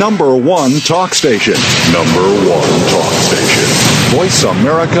Internet's #1 talk station. #1 talk station.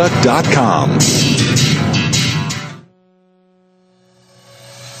 VoiceAmerica.com.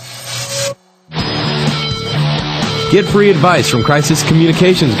 Get free advice from crisis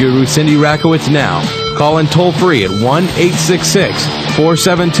communications guru Cindy Rakowitz now. Call in toll free at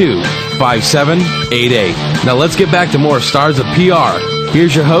 1-866-472-5788. Now let's get back to more Stars of PR.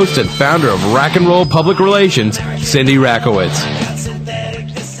 Here's your host and founder of Rock and Roll Public Relations, Cindy Rakowitz.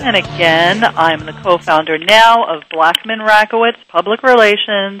 And again, I'm the co-founder now of Blackman Rakowitz Public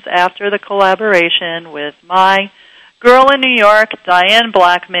Relations after the collaboration with my girl in New York, Diane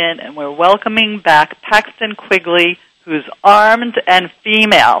Blackman, and we're welcoming back Paxton Quigley, who's armed and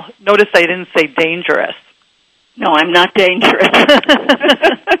female. Notice I didn't say dangerous. No, I'm not dangerous.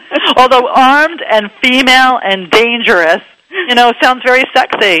 Although armed and female and dangerous, sounds very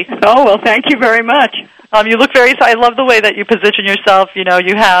sexy. Oh, well, thank you very much. You look I love the way that you position yourself. You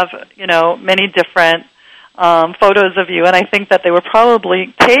have, many different photos of you, and I think that they were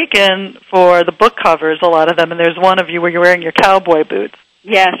probably taken for the book covers, a lot of them, and there's one of you where you're wearing your cowboy boots.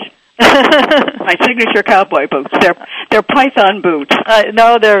 Yes. My signature cowboy boots. They're python boots.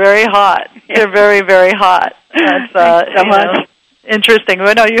 No, they're very hot. Yeah. They're very, very hot. That's so much. Interesting.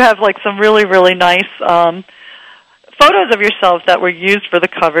 Well, no, you have some really, really nice photos of yourself that were used for the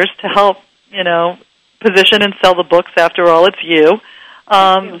covers to help, position and sell the books. After all, it's you.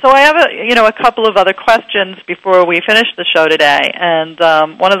 So I have a couple of other questions before we finish the show today, and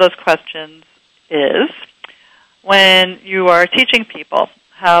one of those questions is, when you are teaching people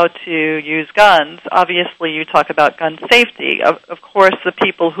how to use guns, obviously you talk about gun safety. Of course, the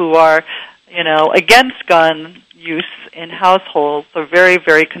people who are, against gun use in households are very,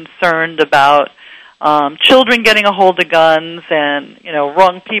 very concerned about children getting a hold of guns and,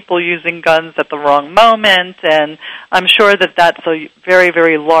 wrong people using guns at the wrong moment. And I'm sure that that's a very,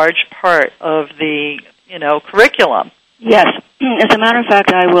 very large part of the, curriculum. Yes. As a matter of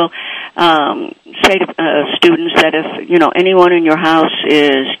fact, I will say to students that if, anyone in your house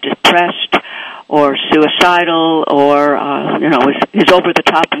is depressed or suicidal or, is over the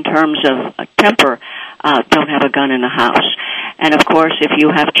top in terms of temper, don't have a gun in the house. And, of course, if you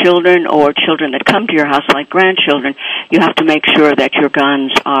have children or children that come to your house like grandchildren, you have to make sure that your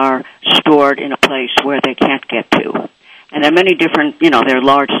guns are stored in a place where they can't get to. And there are many different, there are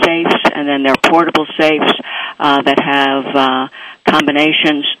large safes, and then there are portable safes that have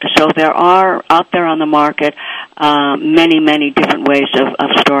combinations. So there are, out there on the market, many, many different ways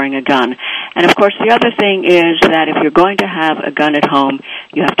of storing a gun. And, of course, the other thing is that if you're going to have a gun at home,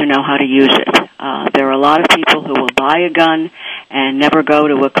 you have to know how to use it. There are a lot of people who will buy a gun and never go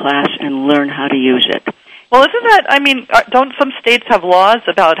to a class and learn how to use it. Well, isn't that, don't some states have laws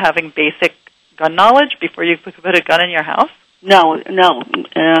about having basic gun knowledge before you put a gun in your house? No.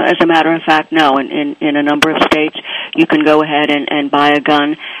 As a matter of fact, no. In a number of states, you can go ahead and buy a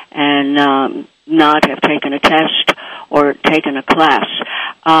gun and not have taken a test or taken a class.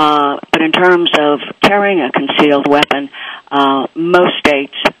 But in terms of carrying a concealed weapon, most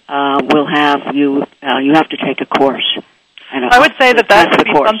states will have you have to take a course. I would say that should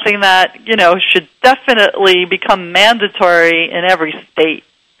be something that, should definitely become mandatory in every state.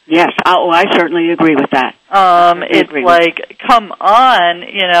 Yes. Oh, I certainly agree with that. It's like, come on,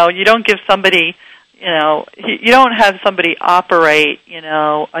 you don't give somebody, you don't have somebody operate,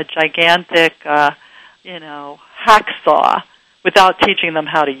 a gigantic, hacksaw without teaching them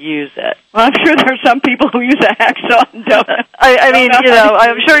how to use it. Well, I'm sure there are some people who use a hacksaw and don't. I mean,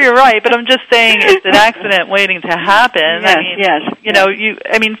 I'm sure you're right, but I'm just saying it's an accident waiting to happen. Yes,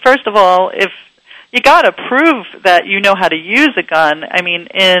 first of all, if you got to prove that you know how to use a gun. I mean,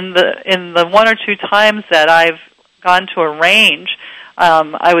 in the one or two times that I've gone to a range,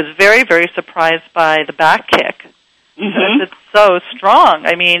 I was very, very surprised by the back kick. Mm-hmm. It's so strong.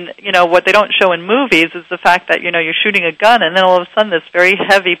 I mean, what they don't show in movies is the fact that, you're shooting a gun and then all of a sudden this very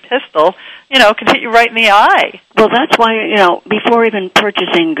heavy pistol, can hit you right in the eye. Well, that's why, before even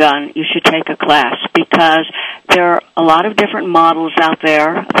purchasing a gun, you should take a class, because there are a lot of different models out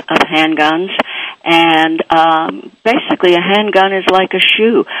there of handguns, and basically a handgun is like a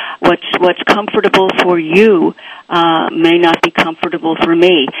shoe. What's comfortable for you may not be comfortable for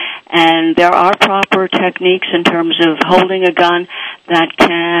me. And there are proper techniques in terms of holding a gun that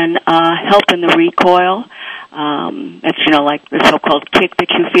can help in the recoil. It's, like the so-called kick that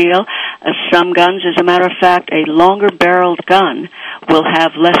you feel. Some guns, as a matter of fact, a longer-barreled gun will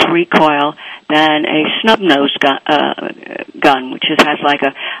have less recoil than a snub-nosed gun, which has like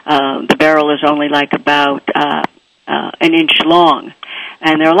the barrel is only like about an inch long.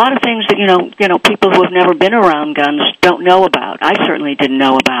 And there are a lot of things that, people who have never been around guns don't know about. I certainly didn't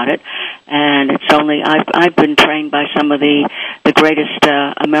know about it. And it's only, I've been trained by some of the greatest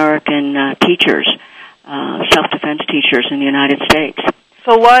American teachers, self-defense teachers in the United States.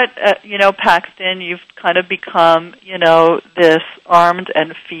 So what, Paxton, you've kind of become, this armed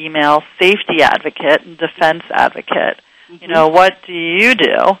and female safety advocate and defense advocate. Mm-hmm. What do you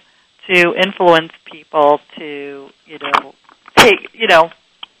do to influence people to,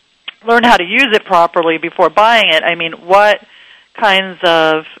 learn how to use it properly before buying it? I mean, what kinds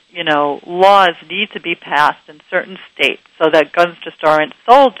of, laws need to be passed in certain states so that guns just aren't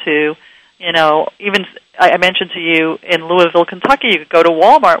sold to, even, I mentioned to you in Louisville, Kentucky, you could go to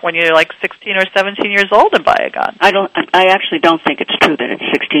Walmart when you're like 16 or 17 years old and buy a gun. I actually don't think it's true that it's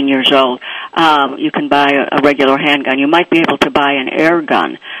 16 years old. You can buy a regular handgun. You might be able to buy an air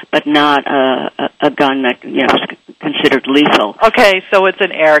gun, but not a gun that, is considered lethal. Okay, so it's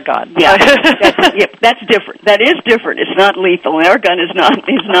an air gun. Yeah, that's different. That is different. It's not lethal. An air gun is not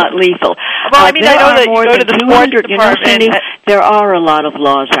lethal. Well, I mean, I know that you go to the sports department. Cindy, there are a lot of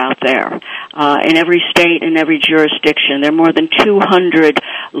laws out there. In every state, in every jurisdiction, there are more than 200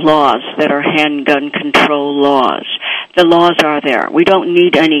 laws that are handgun control laws. The laws are there. We don't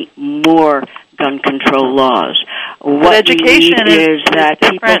need any more gun control laws. What education we need is that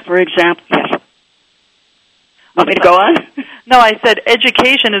people, for example, yes. Want me to go on? No, I said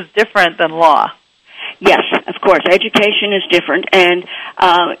education is different than law. Yes, of course. Education is different. And,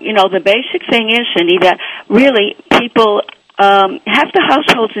 the basic thing is, Cindy, that really people, half the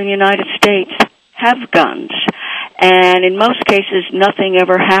households in the United States have guns. And in most cases, nothing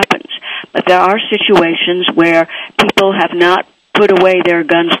ever happens. But there are situations where people have not put away their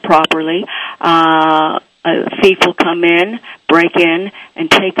guns properly. A thief will come in, break in,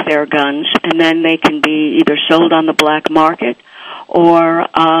 and take their guns, and then they can be either sold on the black market or,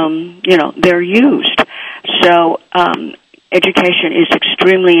 they're used. So education is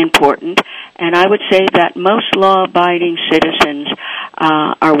extremely important, and I would say that most law-abiding citizens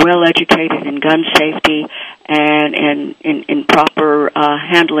are well educated in gun safety and in proper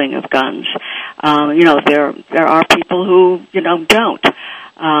handling of guns. There are people who, don't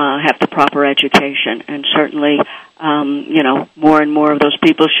have the proper education, and certainly, more and more of those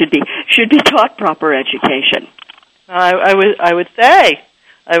people should be taught proper education. I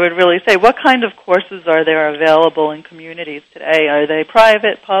would really say, what kind of courses are there available in communities today? Are they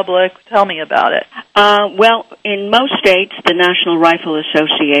private, public? Tell me about it. Well, in most states, the National Rifle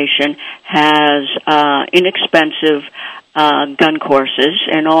Association has inexpensive gun courses,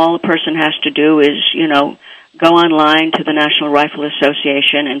 and all a person has to do is, go online to the National Rifle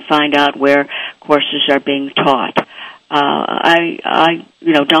Association and find out where courses are being taught. I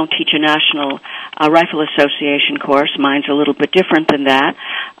don't teach a National Rifle Association course. Mine's a little bit different than that.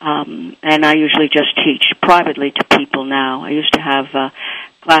 And I usually just teach privately to people now. I used to have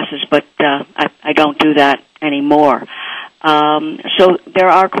classes, but I don't do that anymore. So there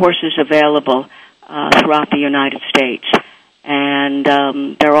are courses available throughout the United States. And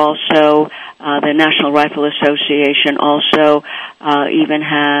there also, the National Rifle Association also even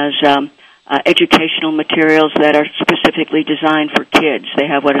has educational materials that are specifically designed for kids. They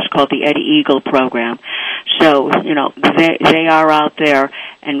have what is called the Eddie Eagle program. So, they are out there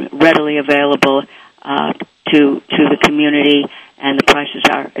and readily available to the community, and the prices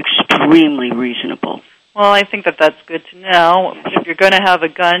are extremely reasonable. Well, I think that's good to know. If you're going to have a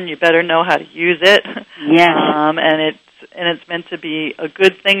gun, you better know how to use it. Yes. And it's meant to be a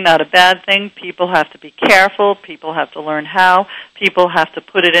good thing, not a bad thing. People have to be careful. People have to learn how. People have to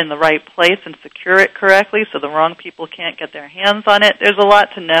put it in the right place and secure it correctly so the wrong people can't get their hands on it. There's a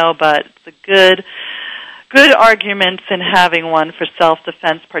lot to know, but it's a good arguments in having one for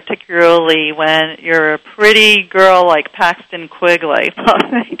self-defense, particularly when you're a pretty girl like Paxton Quigley. Oh,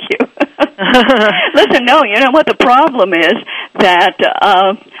 thank you. Listen, no, you know what the problem is? That,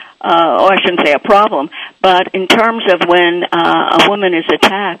 I shouldn't say a problem, but in terms of when a woman is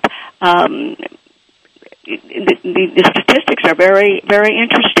attacked, the statistics are very, very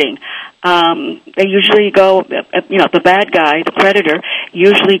interesting. They usually go, the bad guy, the predator,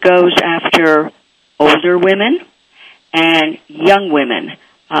 usually goes after older women and young women.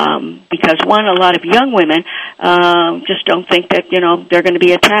 Because a lot of young women just don't think that, they're going to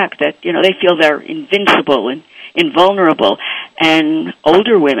be attacked, that, they feel they're invincible and invulnerable. And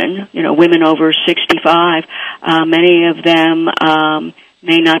older women, women over 65, many of them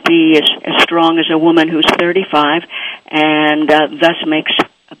may not be as strong as a woman who's 35, and thus makes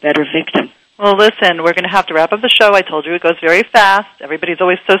a better victim. Well, listen, we're going to have to wrap up the show. I told you it goes very fast. Everybody's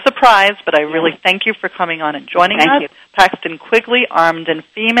always so surprised, but I really thank you for coming on and joining us. Thank you. Paxton Quigley, Armed and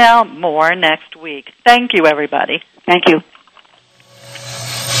Female. More next week. Thank you, everybody. Thank you.